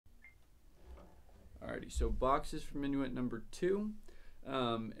Alrighty, so boxes for Minuet number 2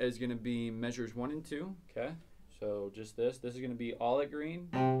 is going to be measures 1 and 2. Okay, so just this. This is going to be all at green.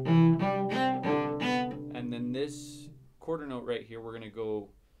 And then this quarter note right here, we're going to go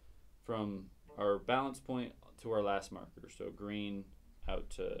from our balance point to our last marker. So green out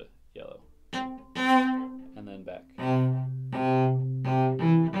to yellow. And then back.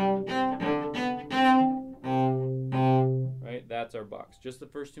 Right, that's our box. Just the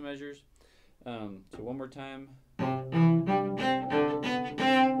first two measures. So one more time.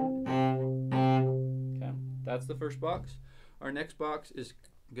 Okay, that's the first box. Our next box is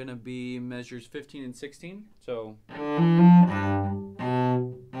gonna be measures 15 and 16. So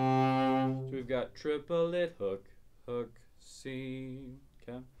we've got triplet, hook, hook, C.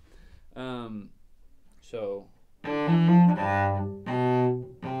 Okay.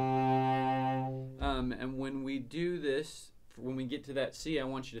 And when we do this, when we get to that C, I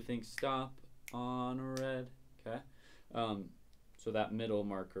want you to think stop on red. Okay. So that middle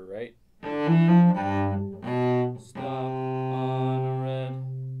marker, right? Stop on red.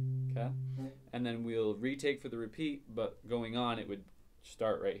 Okay. And then we'll retake for the repeat, but going on, it would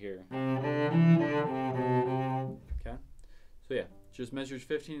start right here. Okay. So yeah, just measures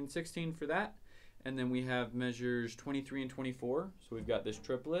 15 and 16 for that. And then we have measures 23 and 24. So we've got this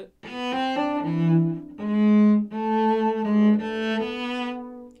triplet. Okay,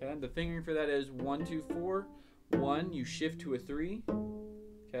 the fingering for that is 1, 2, 4. 1, you shift to a 3.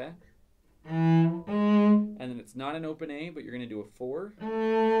 Okay. And then it's not an open A, but you're going to do a 4.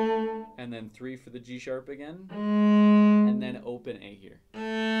 And then 3 for the G sharp again. And then open A here.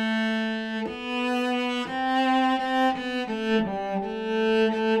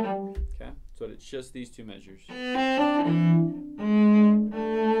 Okay, so it's just these two measures.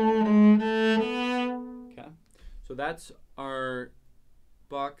 Okay, so that's our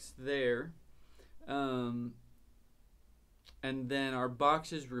box there. And then our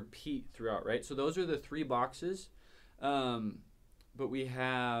boxes repeat throughout, right? So those are the 3 boxes. But we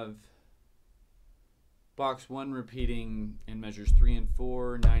have box 1 repeating in measures 3 and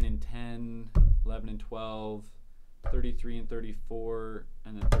 4, 9 and 10, 11 and 12, 33 and 34,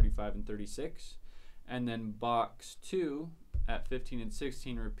 and then 35 and 36. And then box 2 at 15 and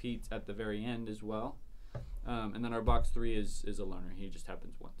 16 repeats at the very end as well. And then our box 3 is a loner. He just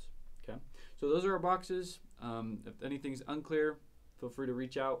happens once. Okay, so those are our boxes. If anything's unclear, feel free to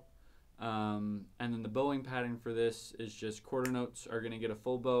reach out. And then the bowing pattern for this is just quarter notes are going to get a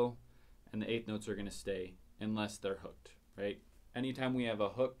full bow, and the 8th notes are going to stay unless they're hooked, right? Anytime we have a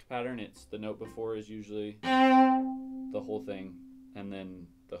hooked pattern, it's the note before is usually the whole thing, and then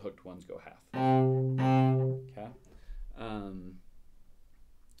the hooked ones go half. Okay.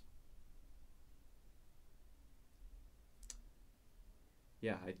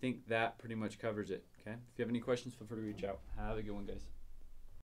 Yeah, I think that pretty much covers it. Okay. If you have any questions, feel free to reach out. Have a good one, guys.